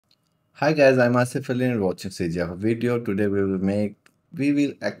Hi guys, I'm Asif Ali and watching CGHOW video. Today we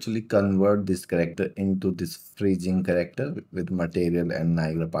will actually convert this character into this freezing character with material and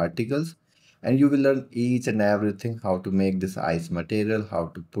Niagara particles. And you will learn each and everything, how to make this ice material, how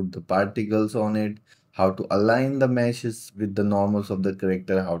to put the particles on it, how to align the meshes with the normals of the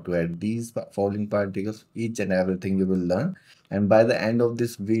character, how to add these falling particles, each and everything you will learn. And by the end of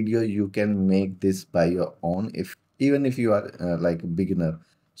this video, you can make this by your own, if even if you are like a beginner.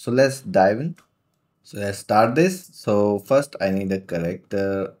 So let's dive in. So let's start this. So first I need a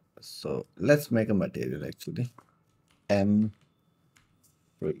character. So let's make a material actually. M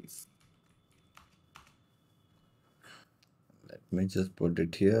freeze. Let me just put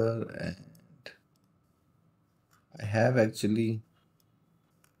it here, and I have actually,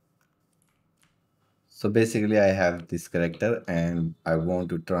 so basically I have this character and I want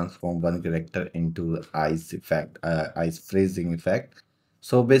to transform one character into the ice effect, ice freezing effect.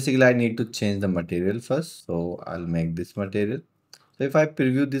 So basically I need to change the material first. So I'll make this material. So if I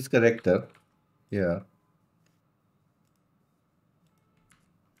preview this character here,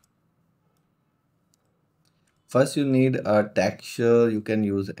 first, you need a texture. You can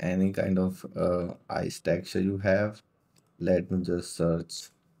use any kind of ice texture you have. Let me just search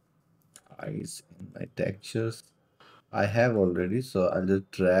ice in my textures. I have already, so I'll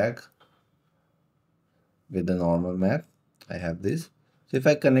just drag with the normal map. I have this. So if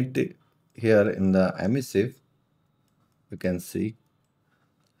I connect it here in the emissive, you can see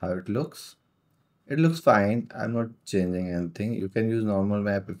how it looks. It looks fine. I'm not changing anything. You can use normal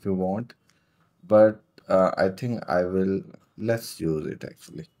map if you want, but I think I will, let's use it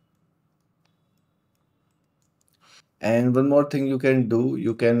actually. And one more thing you can do,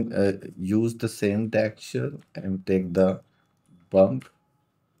 you can use the same texture and take the bump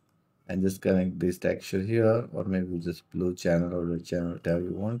and just connect this texture here, or maybe just blue channel or red channel, whatever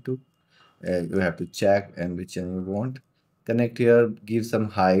you want to. You have to check and which channel you want. Connect here, give some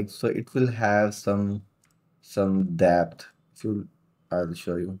height, so it will have some depth. If you, I'll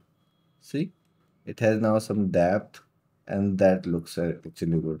show you. See, it has now some depth, and that looks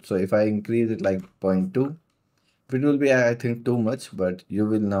actually good. So if I increase it like 0.2. It will be, I think, too much, but you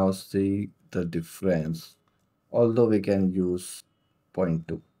will now see the difference. Although we can use zero point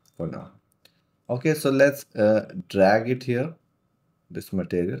 0.2 for now. Okay, so let's drag it here, this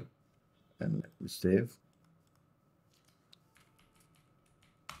material, and save.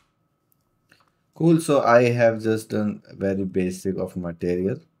 Cool, so I have just done very basic of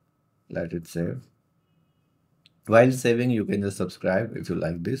material. Let it save. While saving, you can just subscribe if you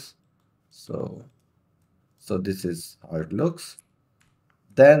like this. So this is how it looks.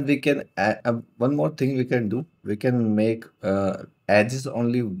 Then we can add one more thing we can do. We can make edges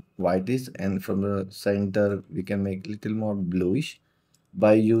only whitish, and from the center we can make little more bluish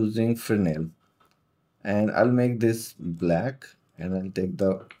by using Fresnel. And I'll make this black, and I'll take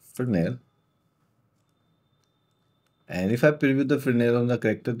the Fresnel. And if I preview the Fresnel on the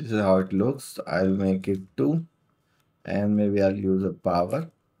character, this is how it looks. I'll make it 2, and maybe I'll use a power.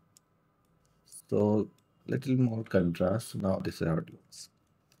 So little more contrast. Now this is how it looks.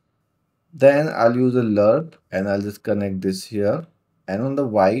 Then I'll use a lerp and I'll just connect this here. And on the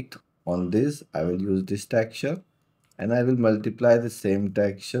white, on this, I will use this texture. And I will multiply the same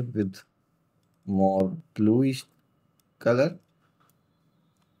texture with more bluish color.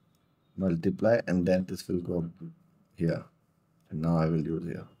 Multiply, and then this will go here. And now I will use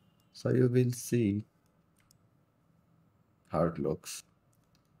here. So you will see how it looks.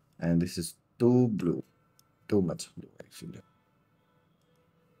 And this is too blue. Too much blue actually.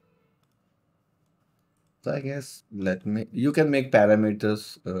 So I guess you can make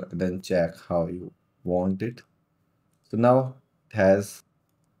parameters, then check how you want it. So now it has,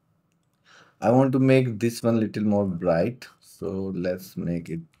 I want to make this one little more bright. So let's make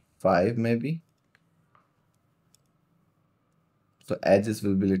it 5 maybe. So edges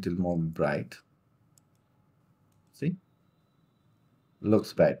will be little more bright. See,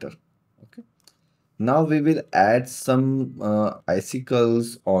 looks better. Okay. Now we will add some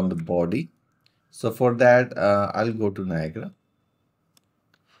icicles on the body. So for that, I'll go to Niagara.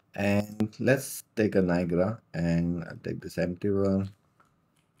 And let's take a Niagara, and I'll take this empty one.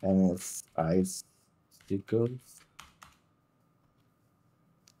 And it's icicles.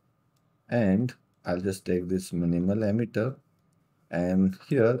 And I'll just take this minimal emitter, and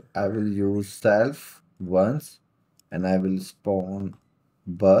here I will use self once, and I will spawn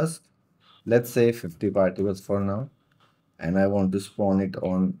burst, let's say 50 particles for now, and I want to spawn it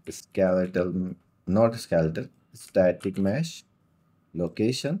on skeletal, not skeletal, static mesh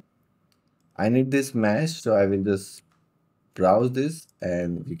location. I need this mesh, so I will just browse this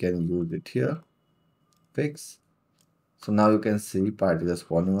and we can use it here. Fix. So now you can see particles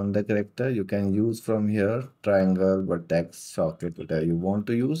spawning on the character. You can use from here triangle, vertex, socket, whatever you want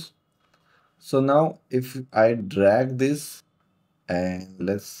to use. So now if I drag this and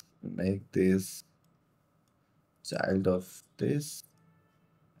let's make this child of this,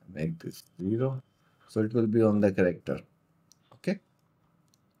 make this 0. So it will be on the character. Okay.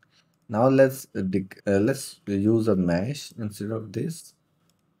 Now let's use a mesh instead of this.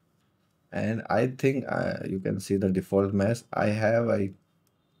 And I think you can see the default mesh I have. I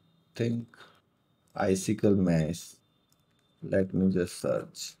think Icicle mesh. Let me just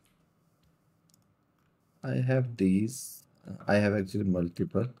search. I have these. I have actually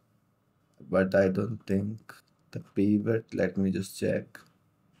multiple, but I don't think the pivot. Let me just check.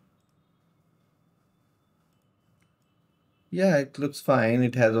 Yeah, it looks fine.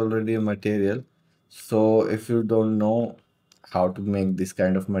 It has already a material. So if you don't know how to make this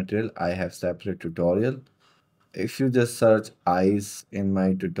kind of material, I have separate tutorial. If you just search eyes in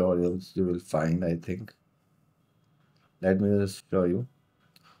my tutorials, you will find, I think. Let me just show you.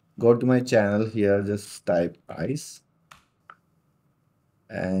 Go to my channel here, just type eyes.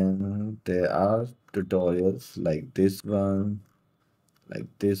 And there are tutorials like this one, like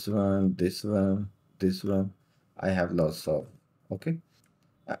this one, this one, this one. I have lots of, okay.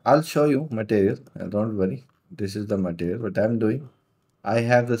 I'll show you material, don't worry. This is the material, what I'm doing. I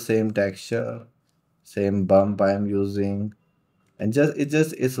have the same texture, same bump I'm using, and just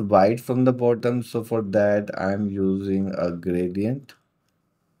it's white from the bottom. So for that, I'm using a gradient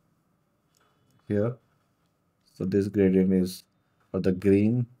here. So this gradient is for the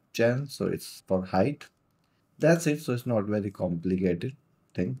green channel, so it's for height. That's it. So it's not very complicated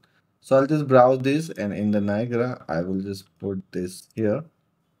thing. So I'll just browse this, and in the Niagara, I will just put this here.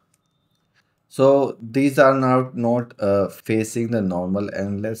 So these are now not facing the normal,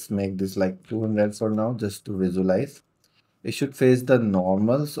 and let's make this like 200 for now just to visualize. It should face the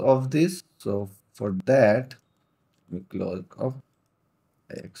normals of this. So for that, we close. Oh,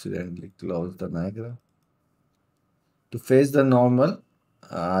 I accidentally closed the Niagara. To face the normal,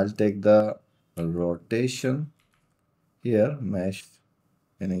 I'll take the rotation here, mesh,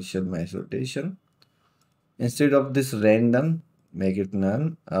 initial mesh rotation. Instead of this random, make it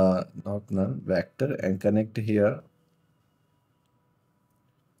none, not none, vector, and connect here,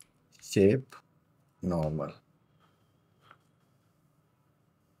 shape, normal.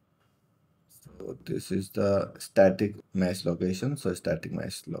 So this is the static mesh location. So static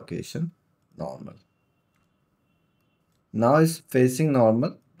mesh location, normal. Now it's facing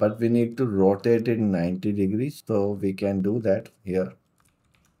normal, but we need to rotate it 90 degrees. So we can do that here.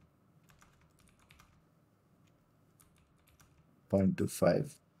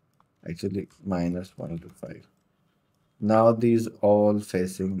 0.25, actually minus 0.25. Now these all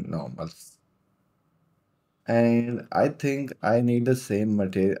facing normals. And I think I need the same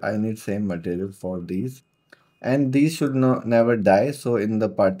material. I need same material for these. And these should not never die. So in the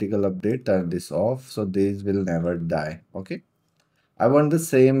particle update, turn this off. So these will never die. Okay. I want the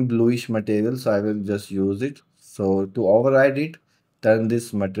same bluish material, so I will just use it. So to override it, turn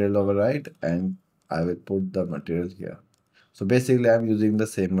this material override and I will put the material here. So basically I'm using the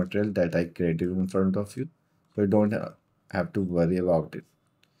same material that I created in front of you. So you don't have to worry about it.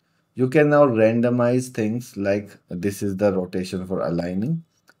 You can now randomize things like this is the rotation for aligning,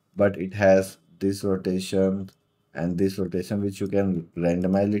 but it has this rotation and this rotation, which you can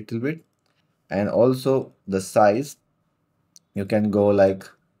randomize a little bit. And also the size, you can go like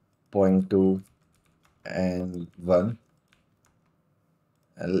 0.2 and 1.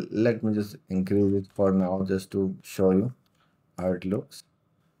 Let me just increase it for now just to show you how it looks.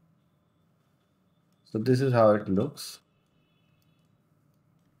 So this is how it looks.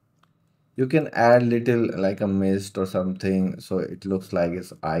 You can add little like a mist or something so it looks like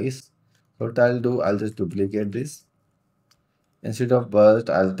it's ice. So what I'll do, I'll just duplicate this. Instead of burst,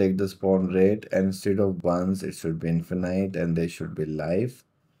 I'll take the spawn rate, and instead of ones, it should be infinite, and they should be live,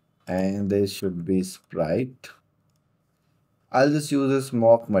 and they should be sprite. I'll just use a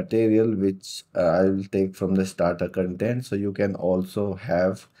smoke material which I'll take from the starter content. So you can also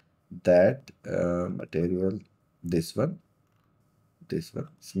have that material, this one,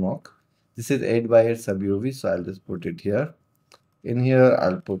 smoke. This is 8 by 8 SubUV, so I'll just put it here. In here,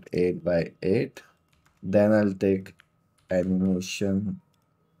 I'll put 8 by 8. Then I'll take animation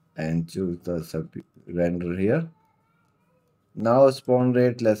and choose the sub render here. Now spawn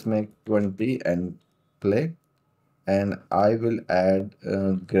rate, let's make 20 and play. And I will add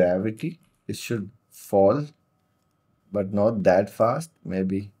gravity. It should fall, but not that fast,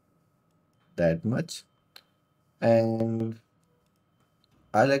 maybe that much. And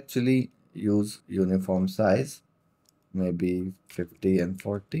I'll actually use uniform size, maybe 50 and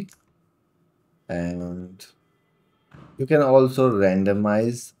 40. And you can also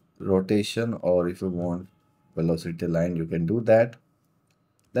randomize rotation, or if you want velocity line, you can do that.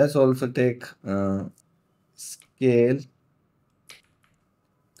 Let's also take scale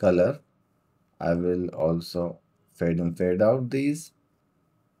color. I will also fade and fade out these.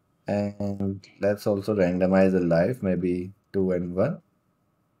 And let's also randomize the life, maybe 2 and 1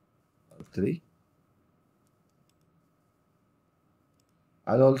 or 3.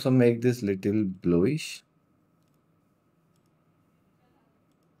 I'll also make this little bluish.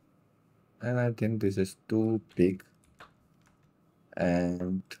 And I think this is too big.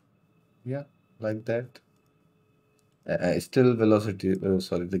 And yeah, like that. Still velocity,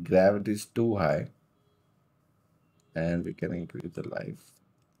 sorry, the gravity is too high. And we can increase the life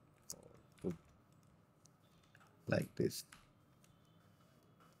to like this.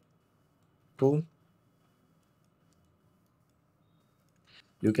 Cool.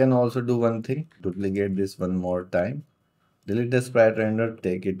 You can also do one thing, duplicate this one more time. Delete the sprite render,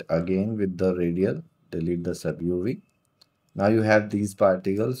 take it again with the radial, delete the SubUV. Now you have these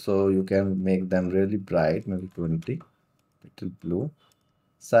particles, so you can make them really bright, maybe 20, little blue.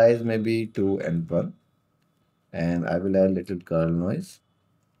 Size maybe 2 and 1. And I will add little curl noise,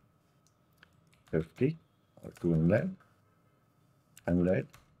 50 or 200.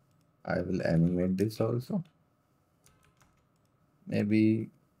 I will animate this also,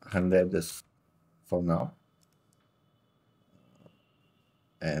 maybe 100 just for now.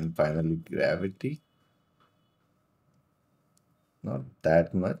 And finally gravity, not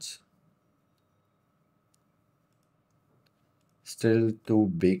that much, still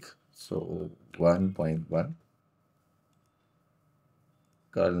too big, so 1.1.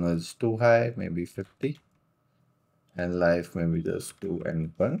 Curl noise too high, maybe 50. And life maybe just 2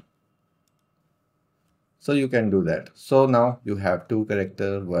 and 1. So you can do that. So now you have two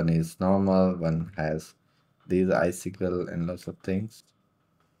character, one is normal, one has these icicle and lots of things.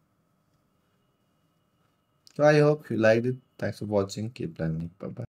 So I hope you liked it. Thanks for watching. Keep learning. Bye bye.